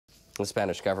The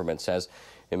Spanish government says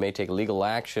it may take legal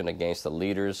action against the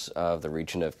leaders of the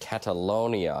region of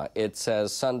Catalonia. It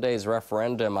says Sunday's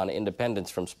referendum on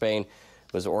independence from Spain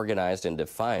was organized in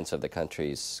defiance of the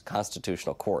country's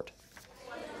constitutional court.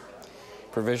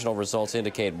 Provisional results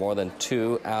indicate more than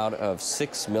 2 out of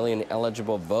 6 million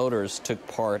eligible voters took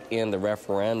part in the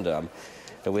referendum.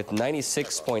 With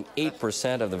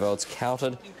 96.8% of the votes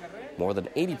counted, more than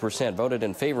 80% voted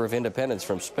in favor of independence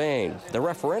from Spain. The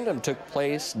referendum took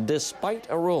place despite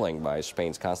a ruling by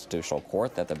Spain's constitutional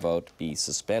court that the vote be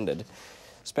suspended.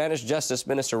 Spanish Justice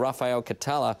Minister Rafael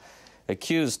Catalan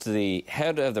accused the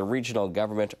head of the regional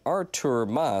government, Artur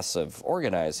Mas, of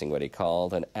organizing what he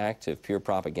called an act of pure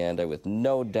propaganda with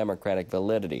no democratic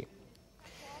validity.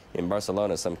 In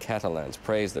Barcelona, some Catalans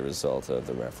praised the result of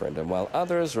the referendum, while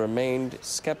others remained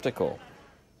skeptical.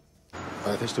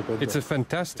 It's a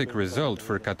fantastic result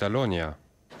for Catalonia.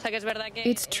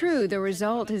 It's true, the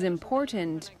result is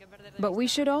important, but we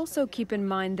should also keep in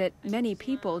mind that many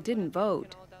people didn't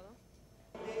vote.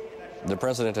 The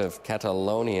president of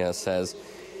Catalonia says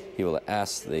he will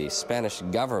ask the Spanish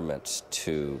government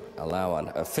to allow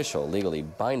an official, legally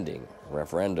binding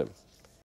referendum.